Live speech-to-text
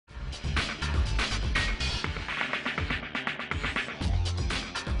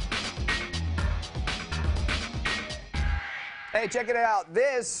Hey, check it out.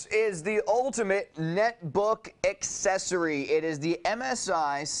 This is the ultimate netbook accessory. It is the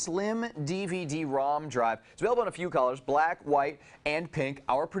MSI Slim DVD-ROM drive. It's available in a few colors, black, white, and pink.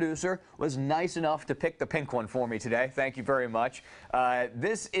 Our producer was nice enough to pick the pink one for me today. Thank you very much.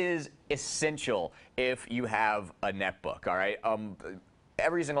 This is essential if you have a netbook, all right?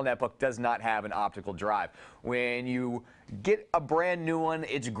 Every single netbook does not have an optical drive. When you get a brand new one,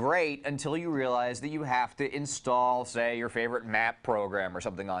 it's great until you realize that you have to install, say, your favorite map program or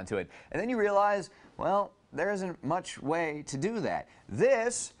something onto it. And then you realize, well, there isn't much way to do that.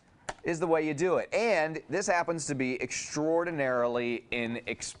 This is the way you do it. And this happens to be extraordinarily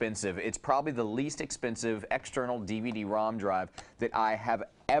inexpensive. It's probably the least expensive external DVD-ROM drive that I have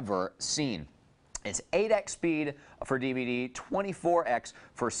ever seen. It's 8x speed for DVD, 24x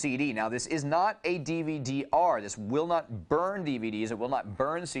for CD. Now, this is not a DVD-R. This will not burn DVDs. It will not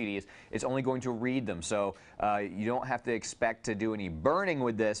burn CDs. It's only going to read them. So you don't have to expect to do any burning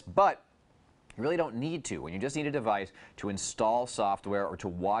with this, but you really don't need to when you just need a device to install software or to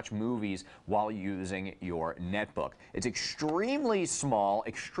watch movies while using your netbook. It's extremely small,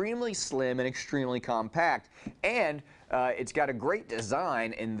 extremely slim, and extremely compact. And it's got a great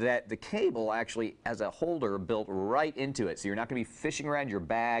design in that the cable actually has a holder built right into it. So you're not going to be fishing around your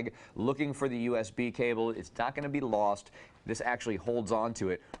bag looking for the USB cable. It's not going to be lost. This actually holds onto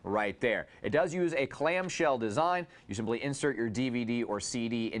it right there. It does use a clamshell design. You simply insert your DVD or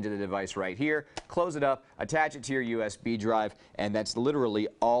CD into the device right here, close it up, attach it to your USB drive, and that's literally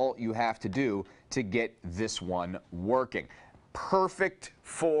all you have to do to get this one working. Perfect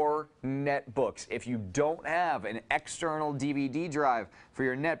for netbooks. If you don't have an external DVD drive for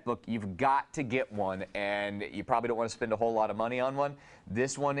your netbook, you've got to get one, and you probably don't want to spend a whole lot of money on one.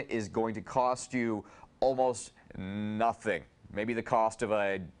 This one is going to cost you almost nothing. Maybe the cost of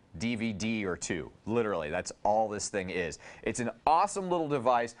a DVD or two. Literally, that's all this thing is. It's an awesome little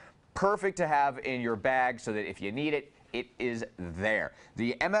device, perfect to have in your bag so that if you need it, it is there.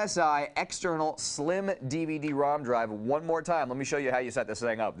 The MSI external slim DVD-ROM drive. One more time, let me show you how you set this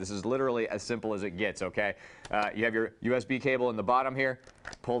thing up. This is literally as simple as it gets, okay? You have your USB cable in the bottom here.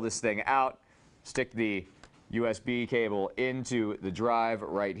 Pull this thing out. Stick the USB cable into the drive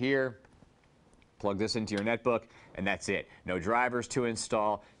right here. Plug this into your netbook, and that's it. No drivers to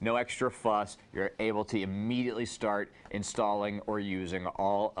install, no extra fuss. You're able to immediately start installing or using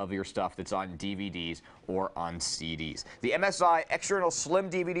all of your stuff that's on DVDs or on CDs. The MSI external slim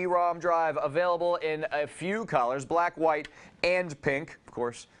DVD-ROM drive available in a few colors, black, white, and pink. Of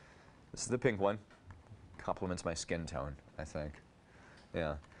course, this is the pink one. Complements my skin tone, I think.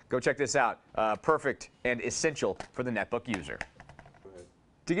 Yeah. Go check this out. Perfect and essential for the netbook user.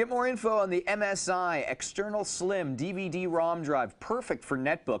 To get more info on the MSI external slim DVD-ROM drive, perfect for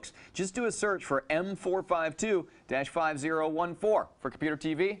netbooks, just do a search for M452-5014. For Computer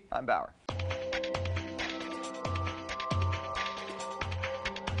TV, I'm Bauer.